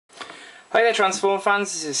Hi there Transform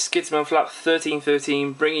fans, this is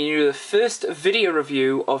Skidsmoflap1313 bringing you the first video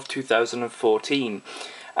review of 2014.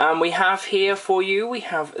 We have here for you, we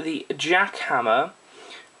have the Jackhammer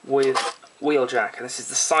with Wheeljack, and this is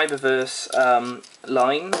the Cyberverse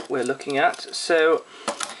line we're looking at. So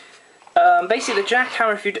basically the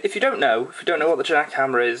Jackhammer, if you don't know what the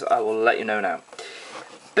Jackhammer is, I will let you know now.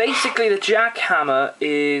 Basically the Jackhammer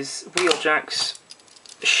is Wheeljack's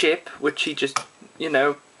ship, which he just, he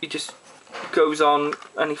just goes on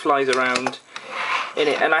and he flies around in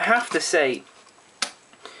it. And I have to say,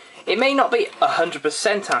 it may not be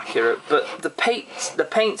 100% accurate, but the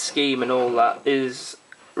paint scheme and all that is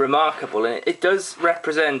remarkable, and it does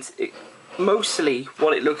represent mostly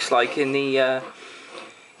what it looks like in the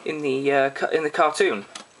cartoon.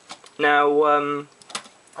 Now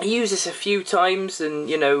I used this a few times, and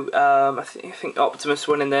I think Optimus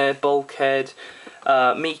went in there, Bulkhead,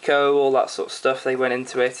 Miko, all that sort of stuff, they went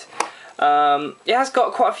into it. It has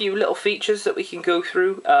got quite a few little features that we can go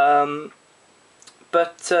through,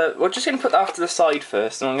 but we're just going to put that off to the side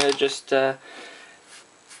first, and I'm going to just have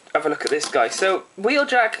a look at this guy. So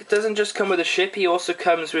Wheeljack doesn't just come with a ship, he also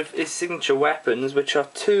comes with his signature weapons, which are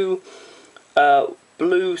two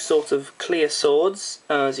blue sort of clear swords,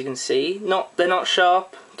 as you can see. They're not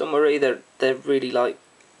sharp, don't worry, they're really like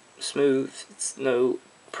smooth, it's no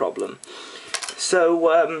problem.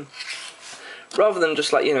 So rather than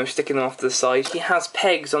just like, sticking them off to the side, he has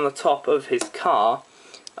pegs on the top of his car,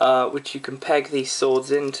 which you can peg these swords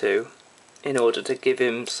into in order to give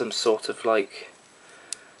him some sort of like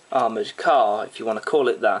armoured car, if you want to call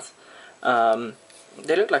it that.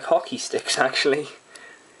 They look like hockey sticks actually,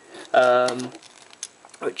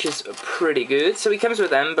 which is pretty good. So he comes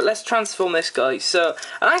with them, but let's transform this guy. So,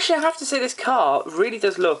 and actually I have to say this car really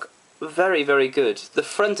does look very, very good. The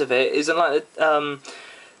front of it isn't like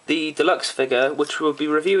the deluxe figure, which we'll be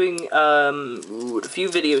reviewing a few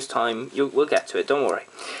videos time. We'll get to it, don't worry.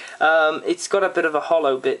 It's got a bit of a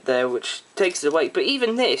hollow bit there which takes it away, but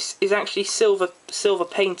even this is actually silver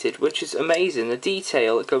painted, which is amazing. The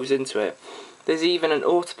detail that goes into it. There's even an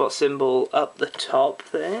Autobot symbol up the top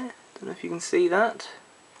there. Don't know if you can see that.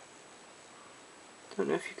 Don't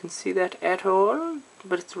know if you can see that at all,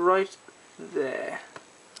 but it's right there.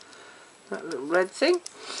 That little red thing.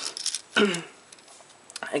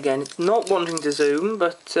 Again, it's not wanting to zoom,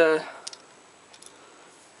 but there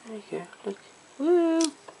you go, look, woo,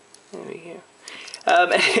 there we go.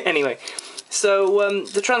 Anyway, so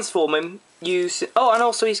the transforming, oh, and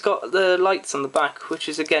also he's got the lights on the back, which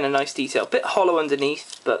is again a nice detail. Bit hollow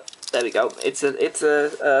underneath, but there we go. It's a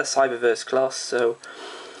Cyberverse class, so,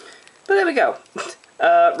 but there we go.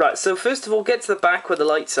 Right, so first of all, get to the back where the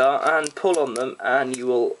lights are and pull on them, and you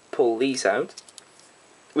will pull these out,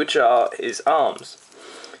 which are his arms.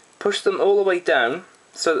 Push them all the way down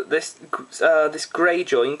so that this grey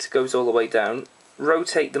joint goes all the way down.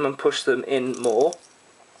 Rotate them and push them in more.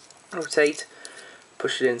 Rotate,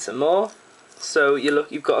 push it in some more. So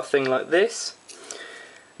you've got a thing like this.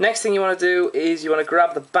 Next thing you want to do is you want to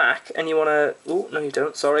grab the back, and you want to, oh no you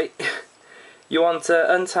don't, sorry. You want to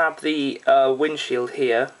untab the windshield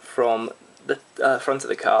here from the front of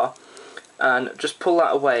the car, and just pull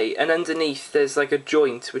that away, and underneath there's like a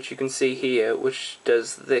joint which you can see here which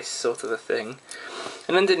does this sort of a thing,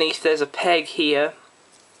 and underneath there's a peg here,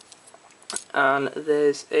 and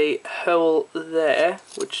there's a hole there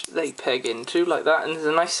which they peg into like that, and there's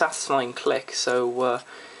a nice satisfying click, so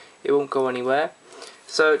it won't go anywhere.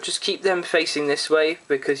 So just keep them facing this way,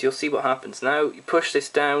 because you'll see what happens now. You push this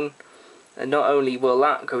down, and not only will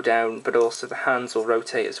that go down, but also the hands will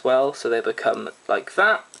rotate as well, so they become like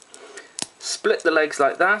that. Split the legs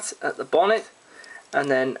like that at the bonnet, and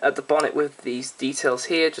then at the bonnet with these details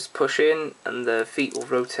here, just push in and the feet will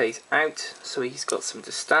rotate out, so he's got something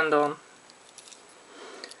to stand on.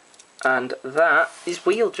 And that is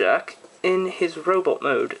Wheeljack in his robot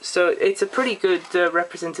mode. So it's a pretty good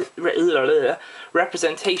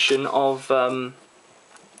representation of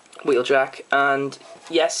Wheeljack, and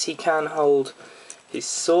yes, he can hold his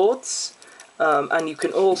swords. And you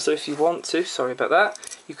can also, if you want to, sorry about that,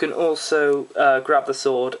 you can also grab the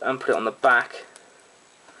sword and put it on the back,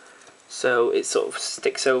 so it sort of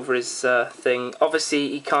sticks over his thing. Obviously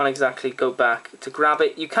he can't exactly go back to grab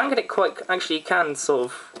it. You can get it actually you can sort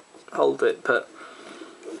of hold it, but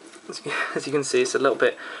as you can see it's a little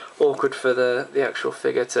bit awkward for the actual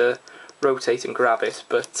figure to rotate and grab it,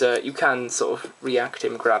 but you can sort of react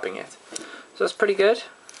him grabbing it. So that's pretty good.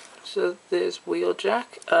 So there's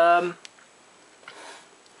Wheeljack.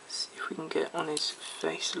 See if we can get on his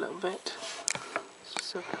face a little bit.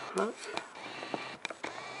 Let's have a look.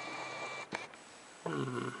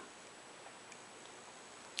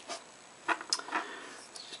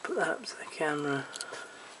 put that up to the camera.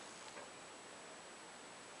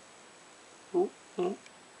 Ooh, ooh,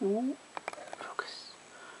 ooh. Focus.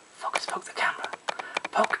 Focus, poke the camera.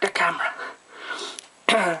 Poke the camera.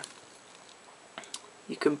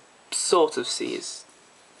 You can sort of see his...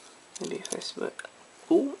 Maybe if this works.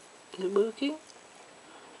 Ooh, is it working?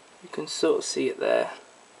 You can sort of see it there.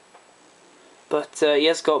 But he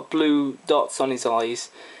has got blue dots on his eyes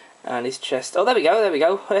and his chest. Oh, there we go, there we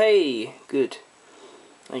go. Hey, good.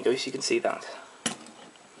 There you go, so you can see that.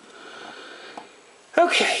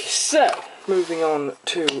 Okay, so moving on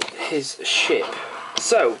to his ship.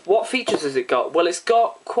 So, what features has it got? Well, it's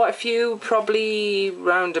got quite a few, probably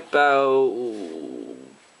round about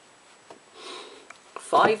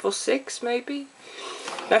 5 or 6 maybe.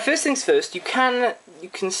 Now, first things first, you can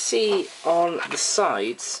see on the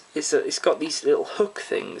sides it's got these little hook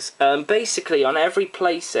things. Basically, on every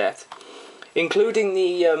playset, including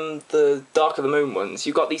the Dark of the Moon ones,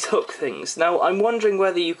 you've got these hook things. Now, I'm wondering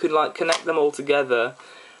whether you could like connect them all together.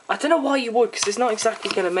 I don't know why you would, because it's not exactly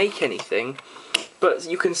going to make anything. But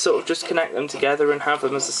you can sort of just connect them together and have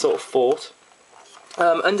them as a sort of fort.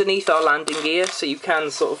 Underneath our landing gear, so you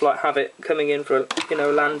can sort of like have it coming in for, you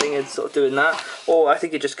know, landing and sort of doing that. Or I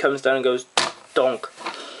think it just comes down and goes donk.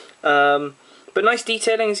 But nice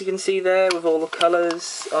detailing, as you can see there, with all the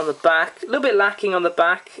colours on the back. A little bit lacking on the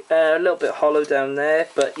back, a little bit hollow down there,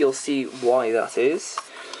 but you'll see why that is.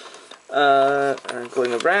 And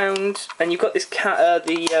going around, and you've got this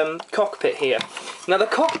cockpit here. Now the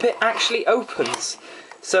cockpit actually opens,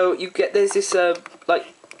 so you get there's this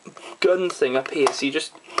like gun thing up here. So you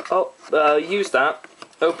just use that,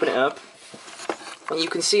 open it up, and you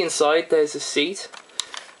can see inside there's a seat.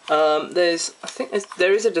 There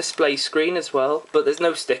is a display screen as well, but there's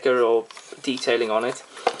no sticker or detailing on it.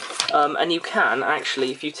 And you can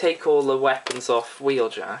actually, if you take all the weapons off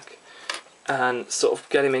Wheeljack and sort of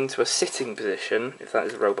get him into a sitting position, if that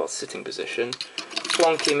is a robot's sitting position,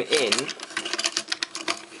 plonk him in,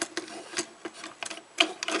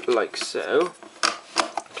 like so,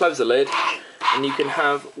 close the lid, and you can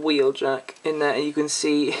have Wheeljack in there, and you can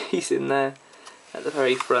see he's in there at the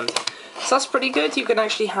very front. So that's pretty good. You can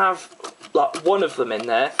actually have like one of them in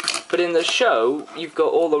there, but in the show you've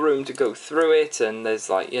got all the room to go through it, and there's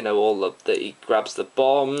like, you know, all of the, he grabs the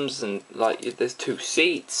bombs, and like there's 2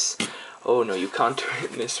 seats. Oh no, you can't do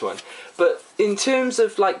it in this one. But in terms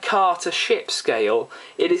of like car to ship scale,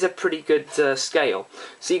 it is a pretty good scale.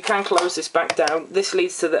 So you can close this back down. This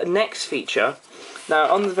leads to the next feature. Now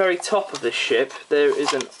on the very top of this ship, there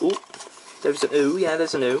is an ooh. There's an ooh, yeah,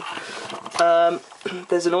 there's an ooh.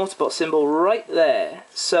 There's an Autobot symbol right there.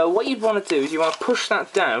 So what you'd want to do is you want to push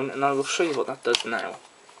that down, and I will show you what that does now.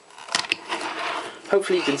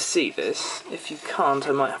 Hopefully you can see this. If you can't,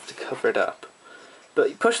 I might have to cover it up. But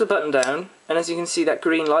you push the button down, and as you can see, that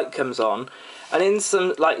green light comes on, and in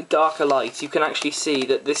some like darker light, you can actually see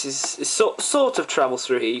that this is sort of travels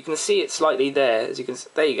through here. You can see it slightly there, as you can.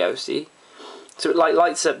 There you go. See, so it like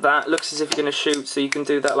lights up that. Looks as if you're going to shoot, so you can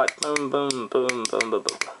do that like boom, boom, boom, boom, boom, boom.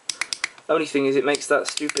 Only thing is, it makes that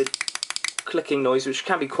stupid clicking noise, which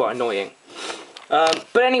can be quite annoying.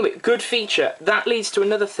 But anyway, good feature. That leads to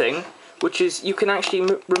another thing, which is you can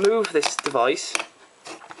actually remove this device.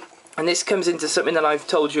 And this comes into something that I've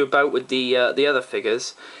told you about with the other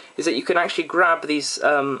figures, is that you can actually grab these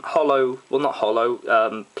hollow, well not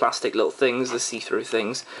hollow, plastic little things, the see-through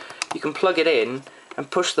things. You can plug it in and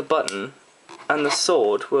push the button, and the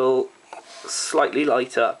sword will slightly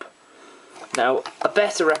light up. Now, a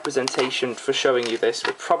better representation for showing you this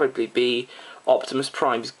would probably be Optimus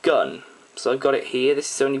Prime's gun. So I've got it here,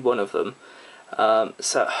 this is only one of them.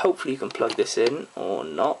 So hopefully you can plug this in, or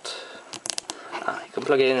not. You can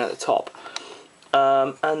plug it in at the top,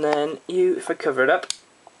 and then if I cover it up,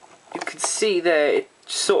 you can see there it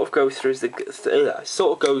sort of goes through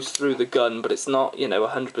the gun, but it's not, you know,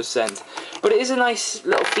 100%. But it is a nice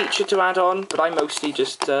little feature to add on. But I mostly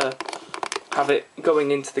just have it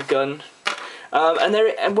going into the gun,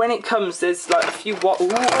 and when it comes, there's like a few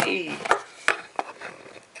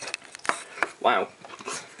wow.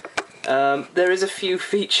 There is a few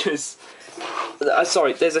features.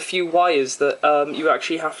 Sorry, there's a few wires that you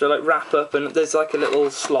actually have to like wrap up, and there's like a little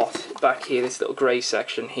slot back here, this little grey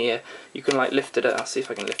section here. You can like lift it up. I'll see if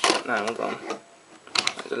I can lift it up now, hold on.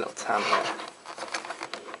 There's a little tab there.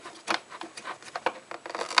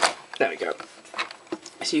 There we go.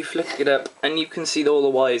 So you flick it up, and you can see all the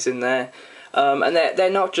wires in there. And they're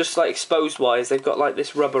not just like exposed wires, they've got like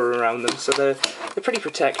this rubber around them, so they're pretty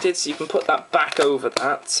protected. So you can put that back over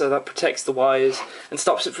that, so that protects the wires and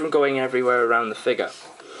stops it from going everywhere around the figure.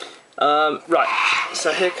 Right,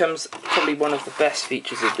 so here comes probably one of the best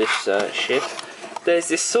features of this ship, there's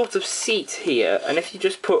this sort of seat here, and if you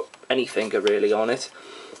just put any finger really on it,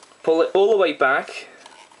 pull it all the way back,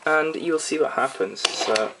 and you'll see what happens.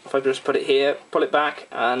 So if I just put it here, pull it back,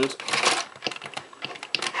 and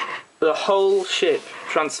the whole ship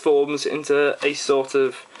transforms into a sort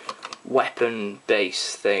of weapon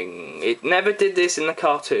base thing. It never did this in the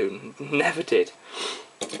cartoon, never did.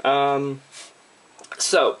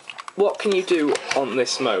 So what can you do on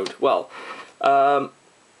this mode? Well,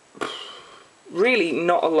 really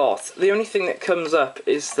not a lot. The only thing that comes up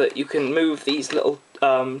is that you can move these little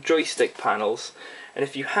joystick panels, and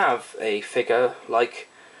if you have a figure like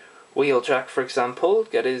Wheeljack, for example,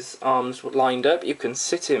 get his arms lined up, you can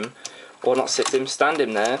sit him, or not sit him, stand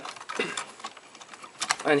him there,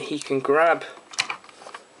 and he can grab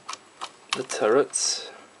the turrets,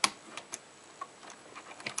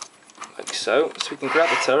 like so. So we can grab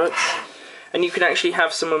the turrets, and you can actually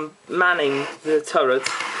have someone manning the turret,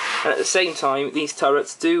 and at the same time these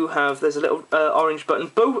turrets do have, there's a little orange button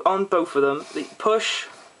on both of them that you push,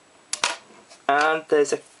 and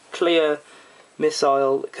there's a clear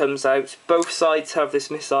missile that comes out. Both sides have this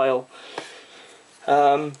missile.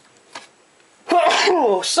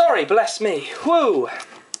 Oh, sorry, bless me. Whoa!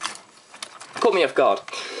 Caught me off guard.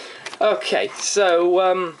 Okay,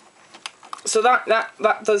 so so that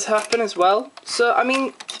does happen as well. So I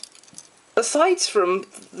mean, aside from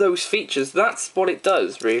those features, that's what it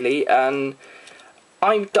does really, and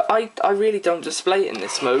I really don't display it in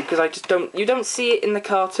this mode because I just don't. You don't see it in the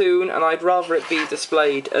cartoon, and I'd rather it be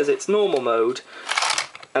displayed as its normal mode,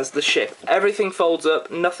 as the ship. Everything folds up.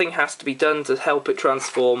 Nothing has to be done to help it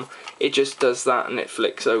transform. It just does that, and it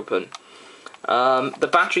flicks open. The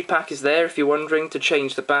battery pack is there if you're wondering to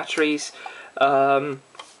change the batteries.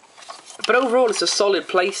 But overall, it's a solid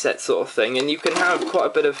playset sort of thing, and you can have quite a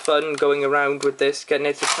bit of fun going around with this, getting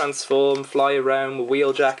it to transform, fly around with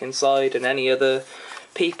Wheeljack inside, and any other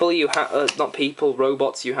people you have, not people,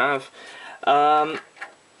 robots you have. And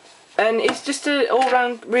it's just an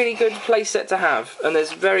all-round really good playset to have. And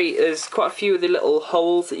there's quite a few of the little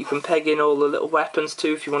holes that you can peg in all the little weapons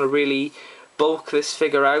to if you want to really bulk this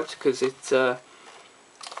figure out, because it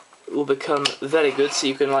will become very good. So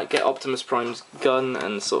you can like get Optimus Prime's gun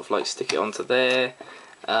and sort of like stick it onto there,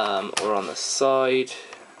 or on the side,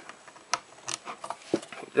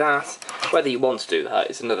 like that. Whether you want to do that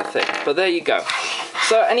is another thing, but there you go.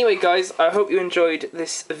 So anyway guys, I hope you enjoyed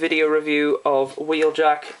this video review of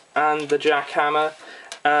Wheeljack and the Jackhammer,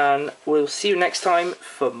 and we'll see you next time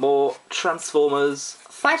for more Transformers.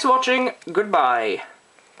 Thanks for watching, goodbye.